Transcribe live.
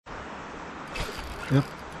Yep.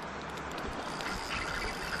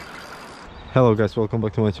 Hello guys, welcome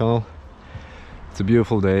back to my channel. It's a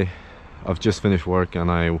beautiful day. I've just finished work and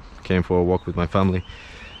I came for a walk with my family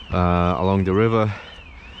along the river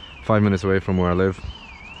 5 minutes away from where I live,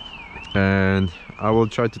 and I will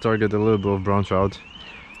try to target a little bit of brown trout.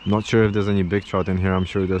 Not sure if there's any big trout in here. I'm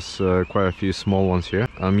sure there's quite a few small ones here.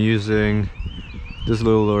 I'm using this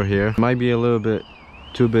little lure here. It might be a little bit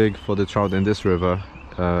too big for the trout in this river,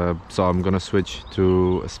 so I'm gonna switch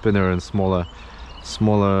to a spinner and smaller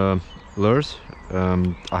lures.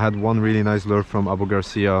 I had one really nice lure from Abu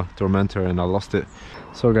Garcia Tormentor and I lost it.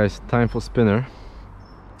 So guys, time for spinner.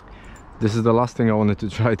 This is the last thing I wanted to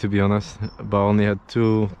try, to be honest, but I only had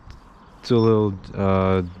two little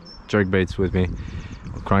jerk baits with me,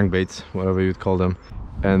 or crankbaits, whatever you'd call them,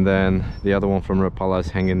 and then the other one from Rapala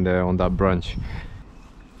is hanging there on that branch.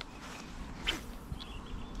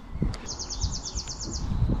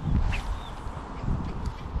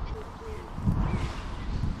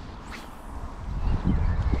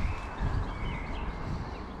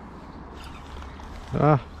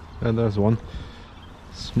 And there's one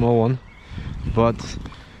small one, but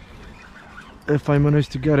if I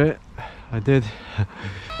managed to get it, I did.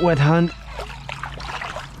 Wet hand.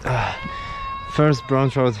 First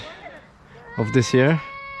brown trout of this year.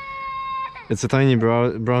 It's a tiny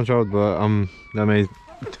brown trout, but that made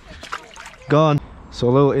gone. So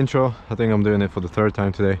a little intro. I think I'm doing it for the third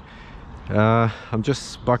time today. I'm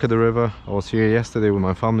just back at the river. I was here yesterday with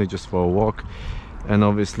my family just for a walk, and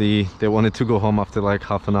obviously they wanted to go home after like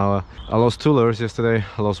half an hour. I lost two lures yesterday.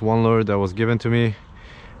 I lost one lure that was given to me,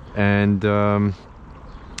 and I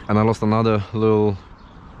lost another little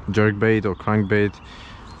jerk bait or crankbait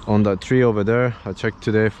on that tree over there. I checked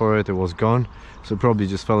today for it, it was gone, so it probably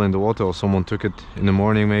just fell in the water or someone took it in the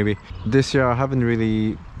morning maybe. This year I haven't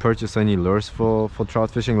really purchased any lures for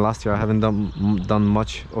trout fishing. Last year I haven't done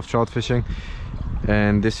much of trout fishing,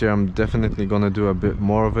 and this year I'm definitely gonna do a bit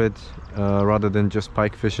more of it, rather than just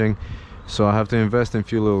pike fishing. So I have to invest in a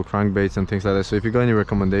few little crankbaits and things like that. So if you got any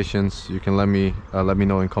recommendations, you can let me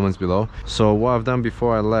know in comments below. So what I've done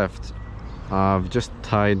before I left, I've just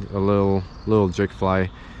tied a little jig fly,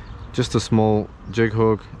 just a small jig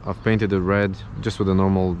hook. I've painted it red just with a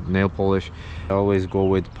normal nail polish. I always go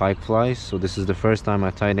with pike flies, so this is the first time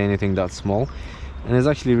I tied anything that small, and it's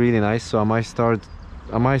actually really nice. So I might start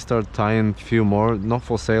tying a few more, not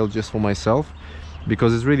for sale, just for myself,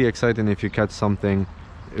 because it's really exciting if you catch something,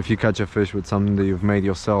 if you catch a fish with something that you've made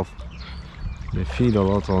yourself. They feed a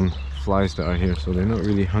lot on flies that are here, so they're not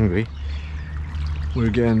really hungry.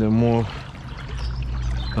 We're getting them more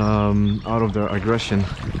out of their aggression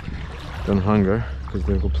than hunger, because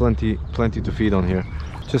they've got plenty to feed on here.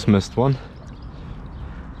 Just missed one,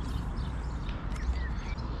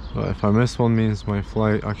 but if I miss one, means my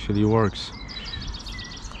fly actually works.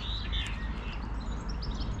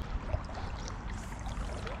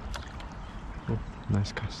 Oh,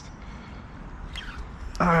 nice cast.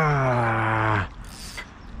 Ah,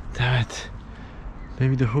 damn it.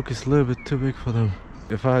 Maybe the hook is a little bit too big for them.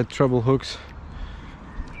 If I had treble hooks,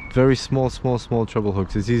 very small treble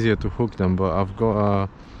hooks, it's easier to hook them, but I've got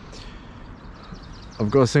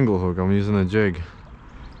a single hook. I'm using a jig,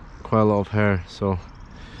 quite a lot of hair, so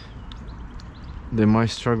they might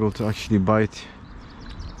struggle to actually bite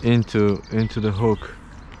into the hook,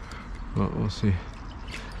 but we'll see.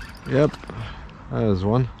 Yep, there's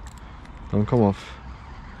one. Don't come off,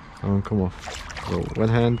 don't come off. So wet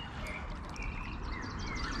hand.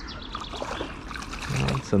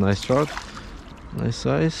 That's a nice trout. Nice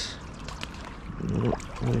size.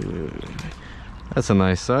 That's a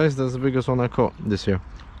nice size. That's the biggest one I caught this year.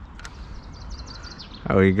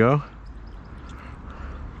 There we go.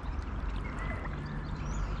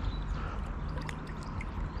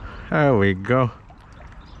 There we go.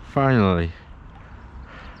 Finally.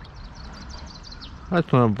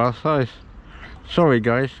 That's not a bad size. Sorry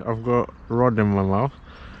guys, I've got a rod in my mouth.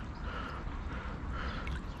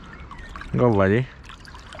 Go buddy.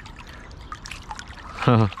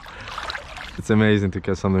 It's amazing to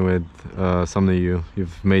catch something with something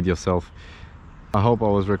you've made yourself. I hope I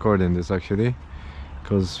was recording this actually,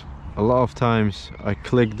 because a lot of times I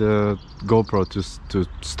click the GoPro to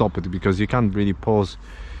stop it, because you can't really pause.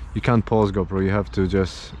 You can't pause GoPro, you have to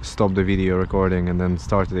just stop the video recording and then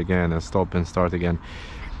start it again and stop and start again.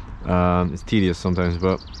 It's tedious sometimes,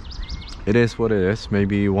 but it is what it is.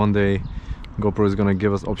 Maybe one day GoPro is gonna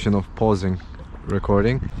give us option of pausing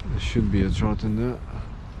recording. There should be a trout in there.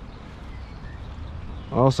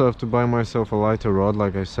 I also have to buy myself a lighter rod.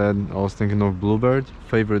 Like I said, I was thinking of Bluebird,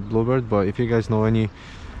 favorite Bluebird, but if you guys know any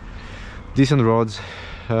decent rods,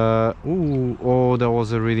 Ooh, oh, that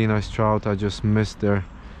was a really nice trout. I just missed there.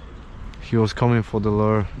 He was coming for the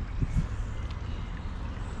lure.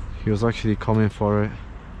 He was actually coming for it.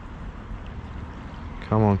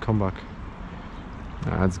 Come on, come back.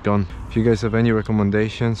 Ah, it's gone. If you guys have any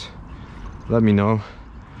recommendations, let me know.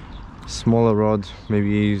 Smaller rod,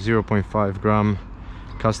 maybe 0.5 gram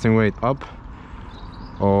casting weight up,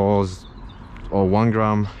 or 1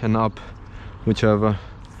 gram and up, whichever.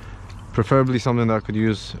 Preferably something that I could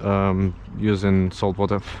use in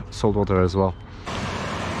saltwater as well.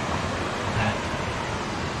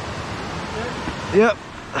 Yep.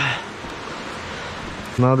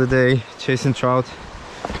 Another day chasing trout.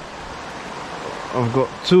 I've got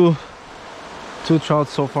two trout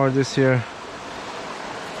so far this year.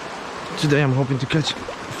 Today I'm hoping to catch a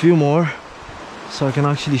few more, so I can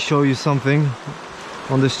actually show you something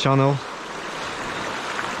on this channel.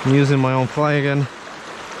 I'm using my own fly again.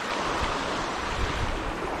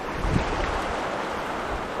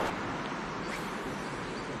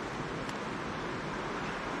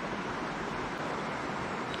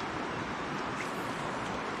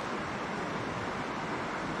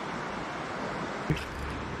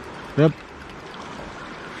 Yep,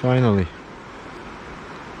 finally.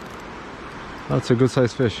 That's a good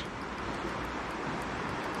sized fish.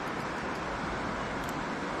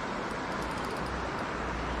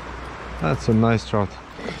 That's a nice trout.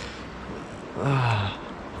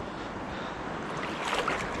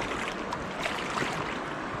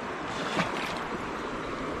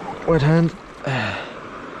 Wet hand.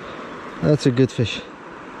 That's a good fish.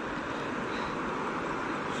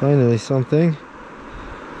 Finally something.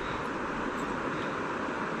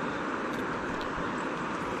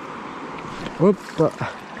 Whoop,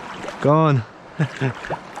 gone.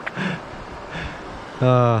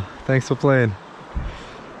 Thanks for playing.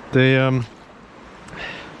 You're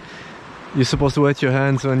supposed to wet your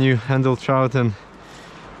hands when you handle trout, and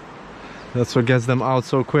that's what gets them out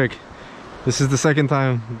so quick. This is the second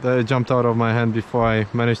time that it jumped out of my hand before I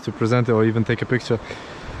managed to present it or even take a picture.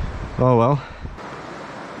 Oh well.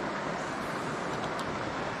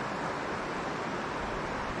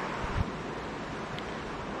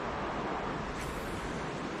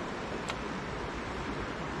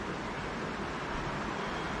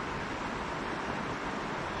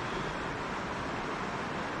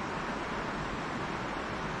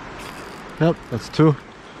 Yep, that's two.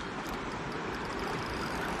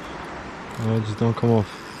 Oh, just don't come off.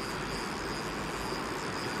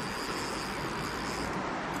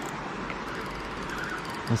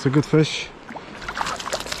 That's a good fish.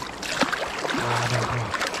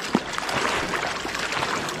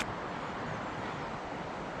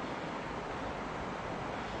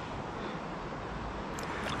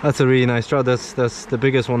 That's a really nice trout. That's the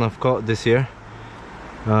biggest one I've caught this year.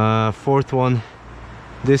 Fourth one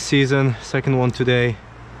this season, second one today.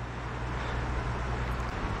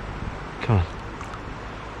 Come on.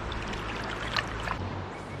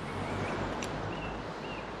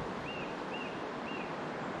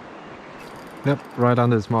 Yep, right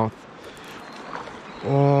under his mouth.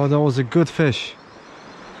 Oh, that was a good fish.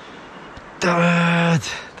 Damn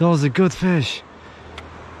it! That was a good fish.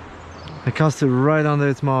 I cast it right under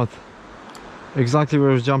its mouth. Exactly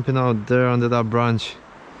where it was jumping out, there under that branch.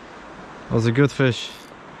 That was a good fish.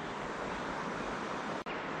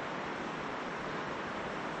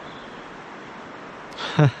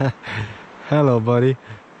 Hello, buddy.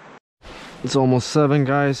 It's almost 7,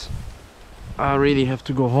 guys. I really have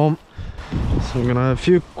to go home, so I'm gonna have a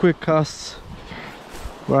few quick casts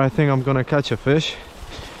where I think I'm gonna catch a fish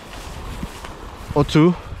or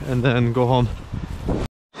two and then go home.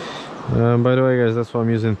 By the way, guys, that's why I'm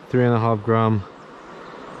using 3.5 gram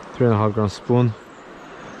spoon.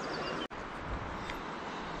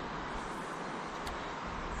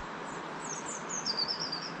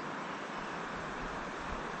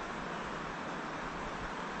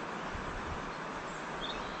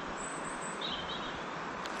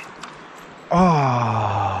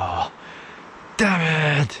 Oh,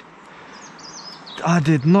 damn it! I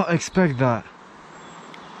did not expect that.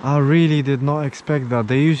 I really did not expect that.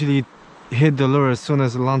 They usually hit the lure as soon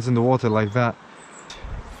as it lands in the water like that.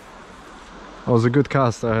 That was a good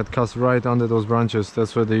cast. I had cast right under those branches.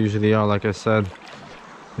 That's where they usually are, like I said.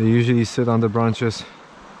 They usually sit under branches.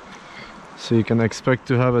 So you can expect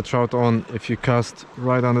to have a trout on if you cast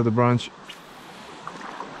right under the branch.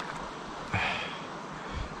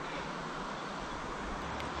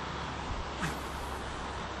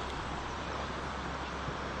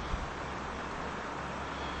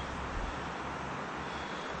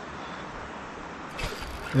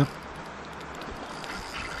 Yep.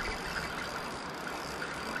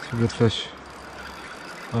 It's a good fish.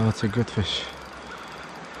 Oh, that's a good fish.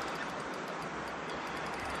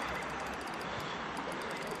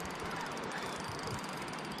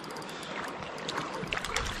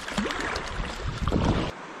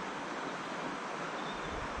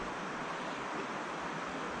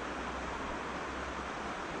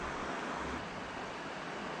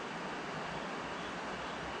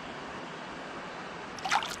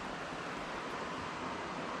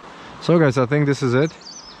 So guys, I think this is it.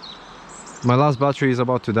 My last battery is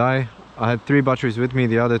about to die. I had 3 batteries with me,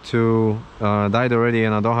 the other 2 died already,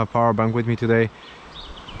 and I don't have power bank with me today.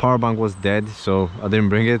 Power bank was dead, so I didn't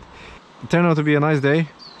bring it. It turned out to be a nice day.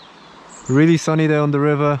 Really sunny day on the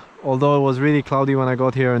river, although it was really cloudy when I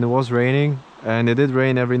got here and it was raining. And it did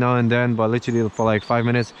rain every now and then, but literally for like 5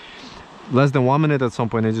 minutes. Less than 1 minute at some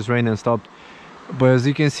point, it just rained and stopped. But as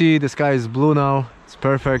you can see, the sky is blue now. It's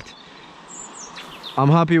perfect. I'm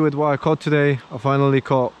happy with what I caught today. I finally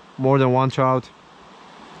caught more than 1 trout,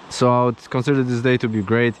 so I would consider this day to be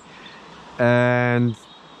great. And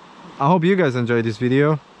I hope you guys enjoyed this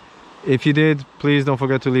video. If you did, please don't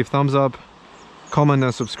forget to leave thumbs up, comment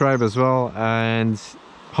and subscribe as well. And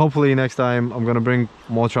hopefully next time I'm gonna bring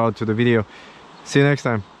more trout to the video. See you next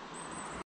time.